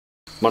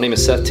My name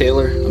is Seth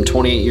Taylor. I'm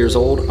 28 years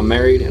old, I'm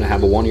married, and I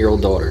have a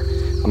 1-year-old daughter.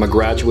 I'm a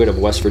graduate of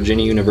West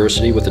Virginia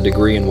University with a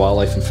degree in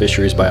wildlife and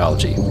fisheries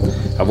biology.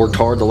 I've worked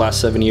hard the last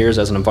 7 years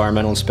as an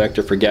environmental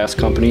inspector for gas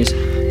companies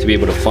to be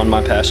able to fund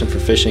my passion for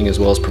fishing as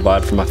well as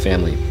provide for my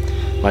family.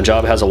 My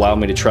job has allowed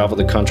me to travel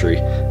the country.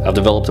 I've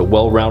developed a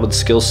well-rounded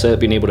skill set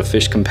being able to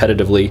fish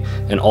competitively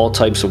in all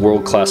types of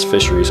world-class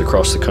fisheries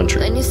across the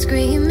country. When you're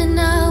screaming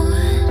out,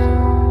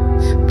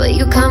 but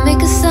you can't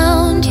make a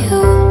sound, you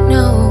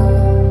know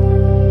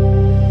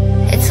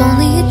it's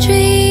only a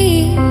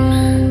dream.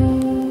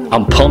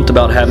 I'm pumped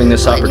about having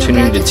this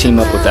opportunity to team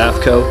up with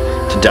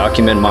AFTCO to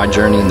document my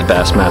journey in the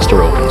Bassmaster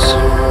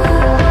Opens.